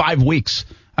in 5 weeks.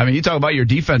 I mean, you talk about your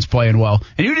defense playing well,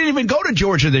 and you didn't even go to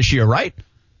Georgia this year, right?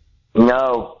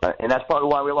 No, and that's probably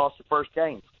why we lost the first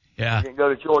game. Yeah, we didn't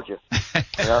go to Georgia.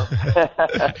 You know?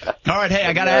 All right, hey,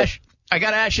 I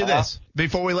gotta ask you this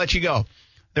before we let you go.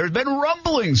 There's been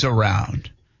rumblings around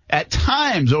at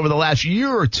times over the last year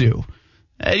or two.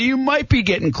 You might be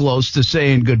getting close to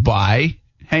saying goodbye.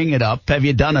 Hang it up. Have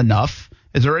you done enough?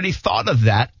 Is there any thought of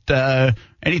that?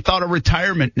 Any thought of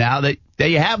retirement now that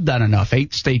you have done enough?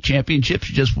 8 state championships.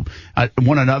 You just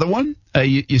won another one.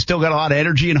 You still got a lot of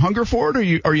energy and hunger for it,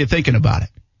 or are you thinking about it?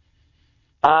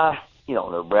 You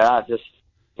don't know, Brad. I just,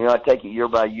 you know, I take it year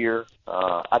by year.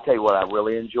 I tell you what I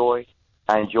really enjoy.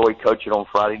 I enjoy coaching on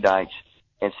Friday nights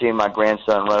and seeing my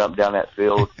grandson run up and down that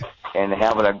field and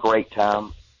having a great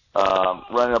time.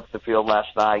 Running up the field last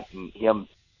night, and him,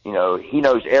 you know, he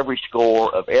knows every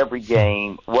score of every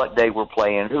game, what day we're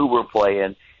playing, who we're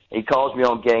playing. He calls me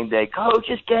on game day, Coach,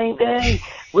 it's game day.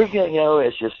 We're gonna, you know,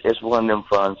 it's one of them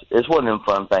fun. It's one of them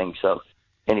fun things. So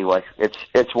anyway,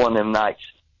 it's one of them nights.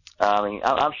 I mean,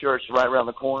 I'm sure it's right around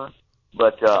the corner.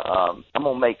 But I'm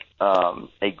going to make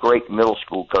a great middle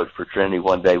school coach for Trinity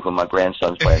one day when my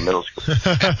grandson's playing middle school.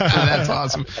 That's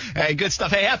awesome. Hey, good stuff.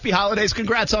 Hey, happy holidays.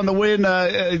 Congrats on the win.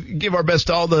 Give our best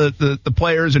to all the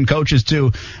players and coaches,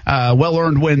 too.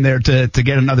 Well-earned win there to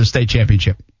get another state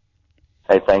championship.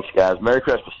 Hey, thanks, guys. Merry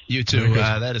Christmas. You too.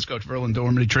 That is Coach Verlin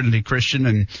Dormady, Trinity Christian.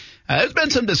 And there's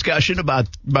been some discussion about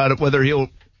it, whether he'll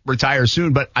retire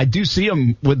soon, but I do see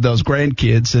him with those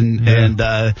grandkids, and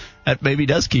that maybe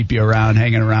does keep you around,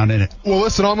 hanging around in it. Well,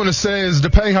 listen, all I'm going to say is,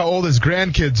 depending how old his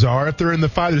grandkids are, if they're in the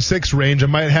 5 to 6 range, I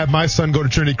might have my son go to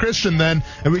Trinity Christian then,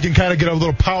 and we can kind of get a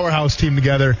little powerhouse team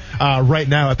together right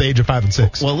now at the age of 5 and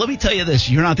 6. Well, let me tell you this.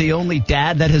 You're not the only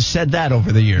dad that has said that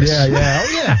over the years. Oh,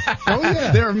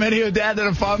 yeah. There are many a dad that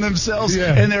have found themselves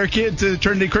and their kid to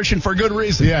Trinity Christian for good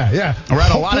reason. Yeah.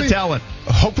 Around a lot of talent.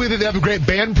 Hopefully they have a great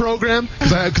band program,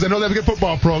 because I know they have a good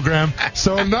football program.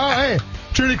 So, no, hey,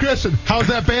 Trinity Christian, how's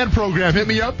that band program? Hit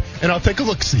me up, and I'll take a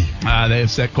look-see. They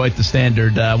have set quite the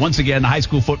standard. Once again, the high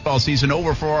school football season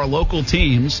over for our local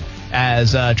teams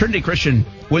as Trinity Christian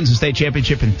wins the state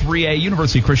championship in 3A.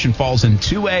 University Christian falls in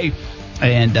 2A,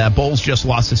 and Bolles just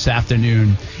lost this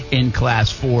afternoon in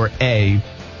Class 4A.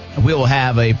 We will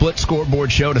have a Blitz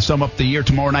scoreboard show to sum up the year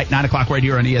tomorrow night, 9 o'clock right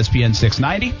here on ESPN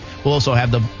 690. We'll also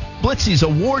have the Blitzy's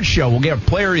award show. We'll get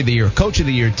Player of the Year, Coach of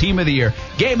the Year, Team of the Year,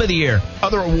 Game of the Year,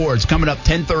 other awards coming up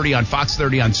 10:30 on Fox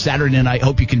 30 on Saturday night.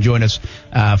 Hope you can join us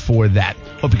for that.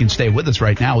 Hope you can stay with us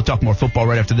right now. We'll talk more football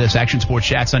right after this. Action Sports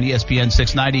Shacks on ESPN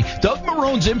 690. Doug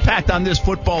Marrone's impact on this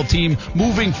football team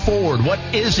moving forward. What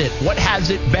is it? What has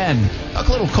it been? Talk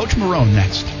a little Coach Marrone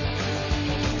next.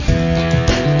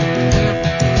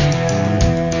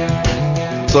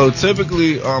 So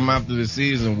typically, after the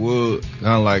season, we'll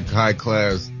kind of like high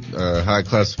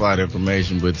classified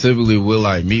information, but typically we'll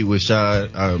like meet with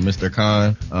Shad, Mr.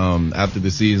 Khan, after the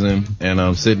season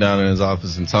and, sit down in his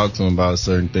office and talk to him about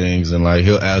certain things. And like,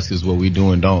 he'll ask us what we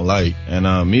do and don't like.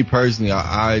 And, me personally,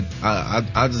 I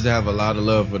just have a lot of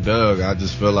love for Doug. I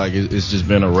just feel like it's just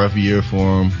been a rough year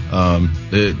for him.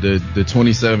 The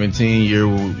 2017 year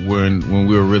when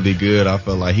we were really good, I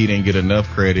felt like he didn't get enough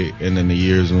credit. And then the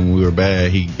years when we were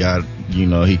bad, he got,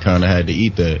 he kind of had to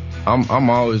eat that. I'm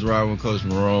always riding with Coach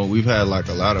Marrone. We've had like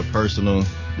a lot of personal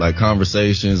like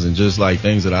conversations and just like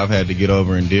things that I've had to get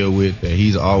over and deal with that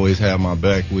he's always had my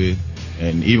back with.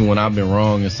 And even when I've been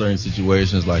wrong in certain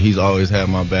situations, like he's always had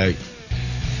my back.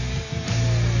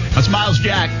 That's Miles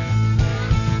Jack.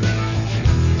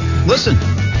 Listen,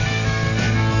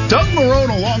 Doug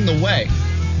Marrone along the way,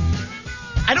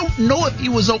 I don't know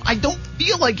if I don't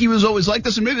feel like he was always like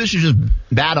this, and maybe this is just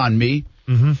bad on me.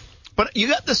 Mm-hmm. But you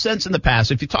got the sense in the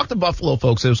past, if you talk to Buffalo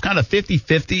folks, it was kind of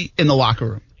 50-50 in the locker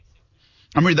room.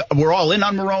 I mean, we're all in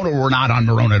on Marrone or we're not on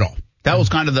Marrone at all. That was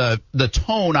kind of the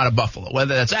tone out of Buffalo.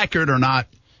 Whether that's accurate or not,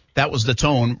 that was the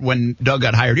tone when Doug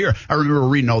got hired here. I remember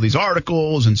reading all these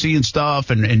articles and seeing stuff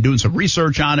and doing some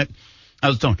research on it. That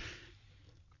was the tone.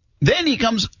 Then he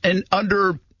comes in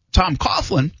under Tom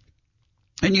Coughlin,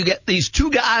 and you get these two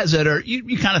guys that are,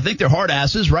 you kind of think they're hard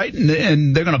asses, right?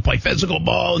 And they're going to play physical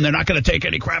ball, and they're not going to take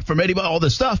any crap from anybody, all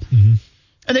this stuff. Mm-hmm.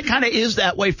 And it kind of is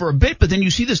that way for a bit, but then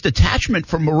you see this detachment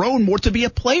from Marrone more to be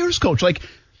a player's coach. I'm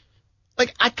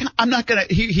not going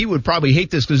to, he would probably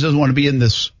hate this because he doesn't want to be in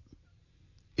this.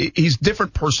 He's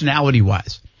different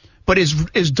personality-wise. But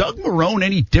is Doug Marrone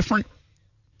any different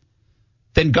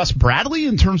than Gus Bradley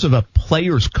in terms of a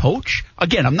player's coach?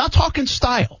 Again, I'm not talking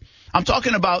style. I'm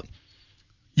talking about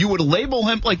you would label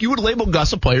him like you would label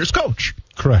Gus a player's coach.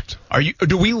 Correct.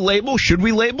 Should we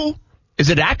label? Is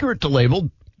it accurate to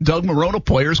label Doug Marrone a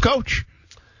player's coach?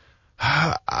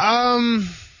 I'm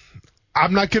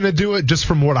not going to do it just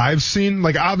from what I've seen.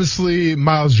 Like, obviously,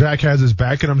 Miles Jack has his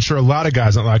back, and I'm sure a lot of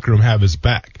guys in the locker room have his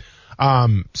back.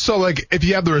 So, like, if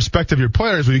you have the respect of your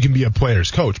players, well, you can be a player's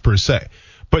coach, per se.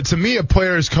 But to me, a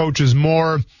player's coach is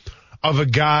more of a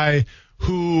guy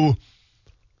who,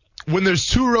 when there's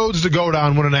two roads to go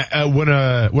down when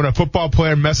a football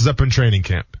player messes up in training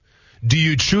camp, do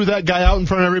you chew that guy out in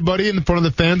front of everybody, in front of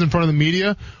the fans, in front of the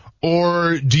media?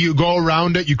 Or do you go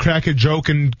around it, you crack a joke,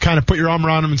 and kind of put your arm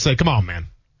around him and say, come on, man,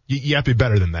 you have to be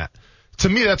better than that? To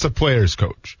me, that's a player's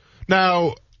coach.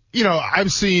 Now,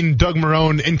 I've seen Doug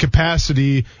Marrone in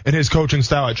capacity in his coaching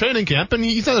style at training camp, and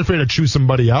he's not afraid to chew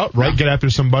somebody out, right? Get after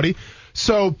somebody.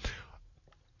 So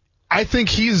I think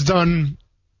he's done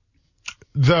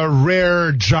the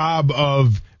rare job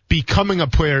of becoming a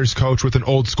player's coach with an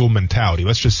old school mentality.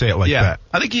 Let's just say it like that.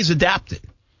 I think he's adapted.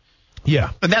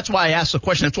 Yeah. And that's why I asked the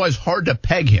question. That's why it's hard to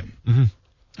peg him. Mm-hmm.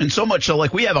 And so much so,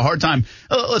 like, we have a hard time.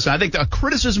 Listen, I think the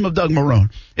criticism of Doug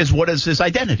Marrone is what is his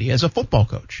identity as a football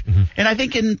coach. Mm-hmm. And I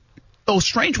think in a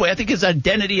strange way, I think his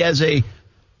identity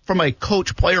from a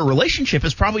coach-player relationship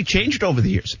has probably changed over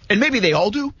the years. And maybe they all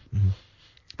do. Mm-hmm.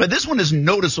 But this one has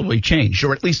noticeably changed,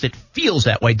 or at least it feels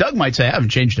that way. Doug might say, I haven't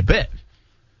changed a bit.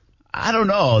 I don't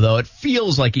know, though. It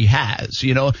feels like he has,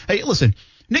 Hey, listen,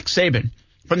 Nick Saban,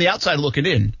 from the outside looking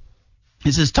in,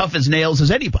 is as tough as nails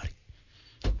as anybody.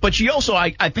 But she also,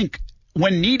 I think,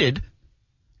 when needed,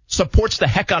 supports the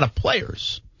heck out of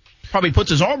players. Probably puts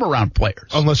his arm around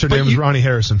players. Unless your name is Ronnie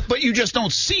Harrison. But you just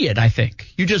don't see it, I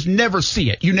think. You just never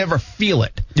see it. You never feel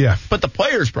it. Yeah. But the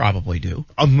players probably do.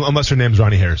 Unless your name's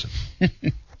Ronnie Harrison.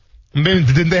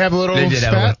 Didn't they have a little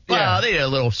spat? Well, they did a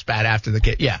little spat after the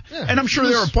game. Yeah. And I'm sure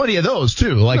there are plenty of those,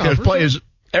 too. Like, there's players. Sure.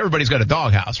 Everybody's got a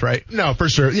doghouse, right? No, for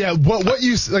sure. Yeah. What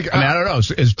you like? I don't know.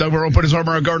 Is Doug Marrone put his arm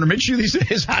around Gardner Minshew these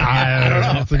days? I don't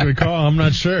know. That's a good call. I'm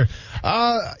not sure.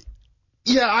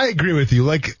 Yeah, I agree with you.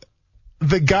 Like,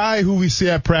 the guy who we see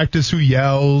at practice who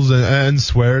yells and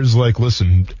swears, like,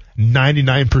 listen,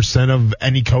 99% of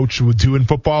any coach would do in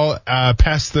football,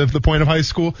 past the point of high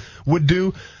school would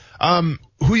do.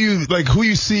 Who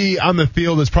you see on the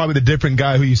field is probably the different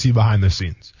guy who you see behind the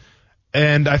scenes.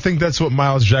 And I think that's what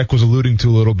Miles Jack was alluding to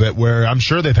a little bit, where I'm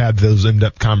sure they've had those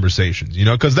in-depth conversations,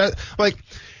 because that, like,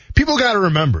 people got to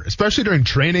remember, especially during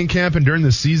training camp and during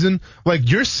the season, like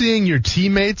you're seeing your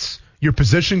teammates, your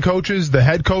position coaches, the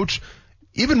head coach,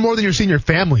 even more than you're seeing your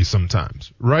family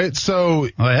sometimes, right? So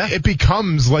it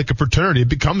becomes like a fraternity. It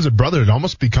becomes a brotherhood. It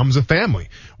almost becomes a family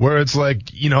where it's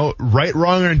like, right,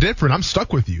 wrong, or indifferent. I'm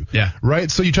stuck with you. Yeah. Right?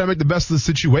 So you try to make the best of the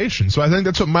situation. So I think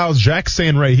that's what Miles Jack's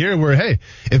saying right here where, hey,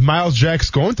 if Miles Jack's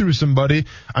going through somebody,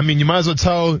 I mean, you might as well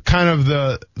tell kind of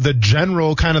the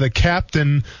general, kind of the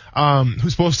captain,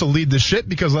 who's supposed to lead the ship,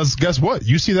 because guess what?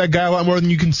 You see that guy a lot more than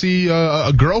you can see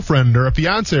a girlfriend or a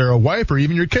fiance or a wife or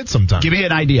even your kids sometimes. Give me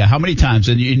an idea. How many times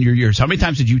in your years, how many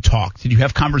times did you talk? Did you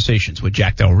have conversations with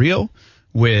Jack Del Rio,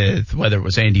 with whether it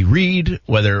was Andy Reid,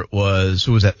 whether it was,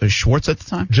 who was that, Schwartz at the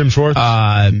time? Jim Schwartz.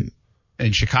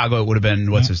 In Chicago, it would have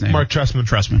been, what's his name? Mark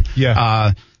Trestman.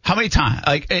 Yeah. How many times?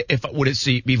 Like, would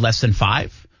it be less than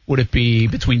 5? Would it be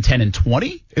between 10 and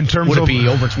 20? In terms would of, it be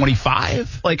over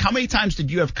 25? Like, how many times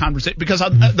did you have conversations? Because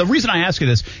the reason I ask you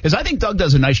this is I think Doug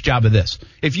does a nice job of this.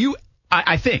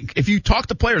 I think if you talk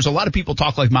to players, a lot of people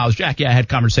talk like Miles Jack. Yeah, I had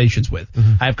conversations with.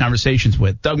 I have conversations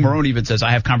with. Doug Marrone even says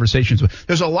I have conversations with.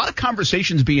 There's a lot of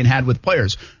conversations being had with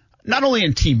players, not only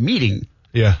in team meeting,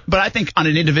 but I think on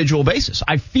an individual basis.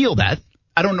 I feel that.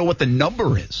 I don't know what the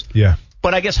number is. Yeah.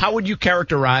 But I guess how would you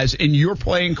characterize in your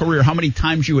playing career how many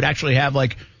times you would actually have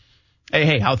like,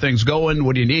 hey, how things going?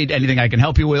 What do you need? Anything I can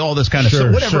help you with? All this kind of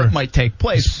stuff. Whatever it might take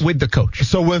place with the coach.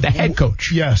 So with the head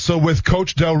coach. Yeah. So with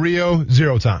Coach Del Rio,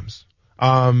 0 times.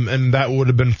 And that would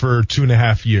have been for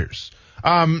 2.5 years.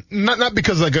 Not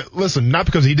because not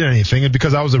because he did anything. It's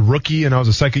because I was a rookie and I was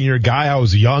a second year guy. I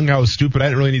was young. I was stupid. I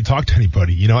didn't really need to talk to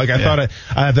anybody. I thought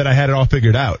that I had it all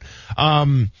figured out.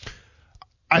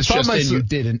 I thought you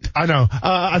didn't. I know.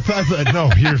 I thought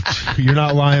no, you're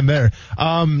not lying there.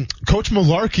 Coach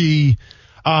Mularkey,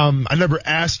 I never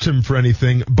asked him for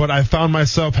anything, but I found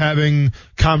myself having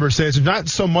conversations, not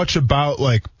so much about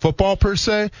like football per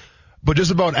se, but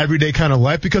just about everyday kind of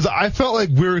life, because I felt like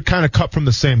we were kind of cut from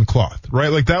the same cloth, right?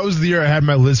 Like that was the year I had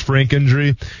my Liz Frank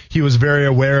injury. He was very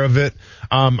aware of it.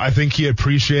 I think he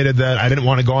appreciated that I didn't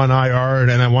want to go on IR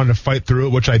and I wanted to fight through it,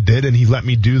 which I did, and he let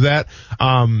me do that.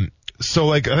 So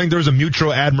like, I think there was a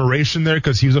mutual admiration there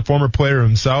because he was a former player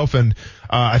himself. And,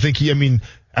 I don't think he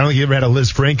ever had a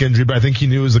Liz Frank injury, but I think he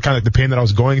knew it was the kind of the pain that I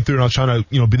was going through, and I was trying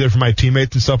to, be there for my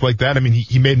teammates and stuff like that. I mean,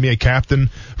 he made me a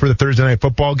captain for the Thursday night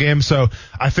football game. So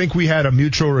I think we had a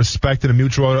mutual respect and a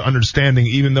mutual understanding,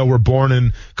 even though we're born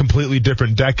in completely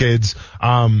different decades,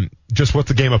 just what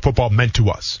the game of football meant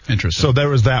to us. Interesting. So there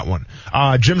was that one.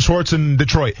 Jim Schwartz in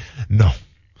Detroit. No.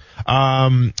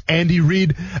 Andy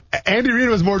Reid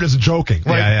was more just joking.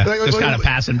 Right? Yeah. Just kind of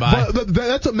passing by. But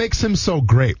that's what makes him so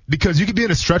great, because you could be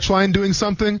in a stretch line doing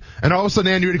something, and all of a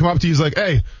sudden Andy Reid come up to you, he's like,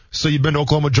 hey, so you been to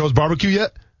Oklahoma Joe's barbecue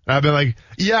yet? And I've been like,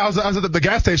 yeah, I was at the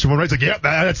gas station one, right? It's like, yeah,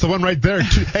 that's the one right there.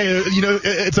 Hey,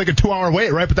 it's like a 2-hour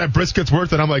wait, right? But that brisket's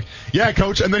worth it. I'm like, yeah,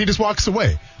 coach. And then he just walks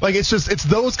away. Like, it's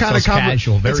those kind of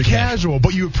casual, very casual,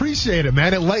 but you appreciate it,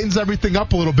 man. It lightens everything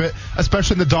up a little bit,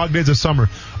 especially in the dog days of summer.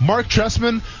 Mark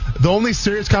Trestman, the only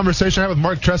serious conversation I had with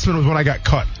Mark Trestman was when I got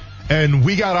cut. And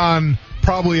we got on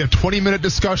probably a 20-minute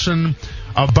discussion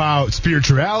about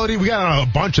spirituality. We got on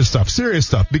a bunch of stuff, serious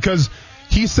stuff, because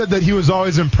he said that he was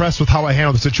always impressed with how I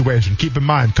handled the situation. Keep in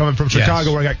mind, coming from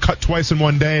Chicago, where I got cut twice in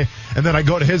one day, and then I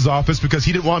go to his office because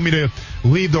he didn't want me to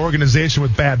leave the organization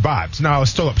with bad vibes. Now, I was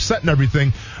still upset and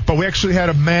everything, but we actually had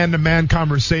a man-to-man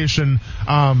conversation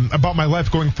about my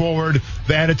life going forward,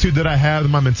 the attitude that I have,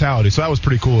 and my mentality. So that was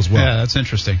pretty cool as well. Yeah, that's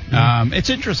interesting. Mm-hmm. It's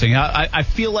interesting. I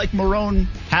feel like Marrone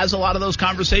has a lot of those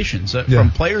conversations,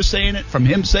 from players saying it, from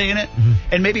him saying it,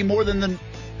 and maybe more than the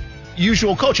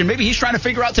usual coach, and maybe he's trying to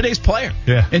figure out today's player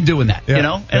in doing that,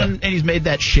 and he's made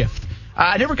that shift.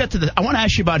 I never got to I want to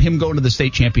ask you about him going to the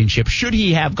state championship. Should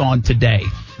he have gone today?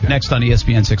 Next on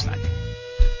ESPN 690.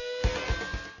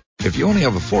 If you only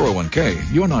have a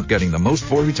 401k, you're not getting the most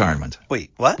for retirement.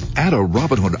 Wait, what? Add a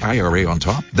Robinhood IRA on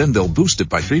top, then they'll boost it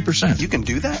by 3%. You can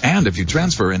do that? And if you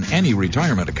transfer in any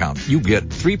retirement account, you get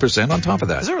 3% on top of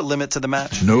that. Is there a limit to the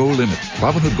match? No limit.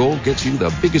 Robinhood Gold gets you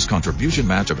the biggest contribution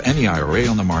match of any IRA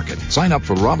on the market. Sign up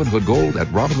for Robinhood Gold at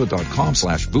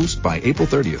Robinhood.com/boost by April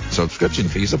 30th. Subscription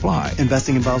fees apply.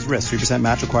 Investing involves risk. 3%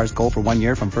 match requires gold for 1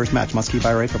 year from first match. Must keep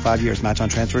IRA for 5 years. Match on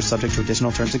transfers subject to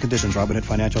additional terms and conditions. Robinhood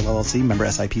Financial LLC, member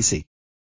SIPC.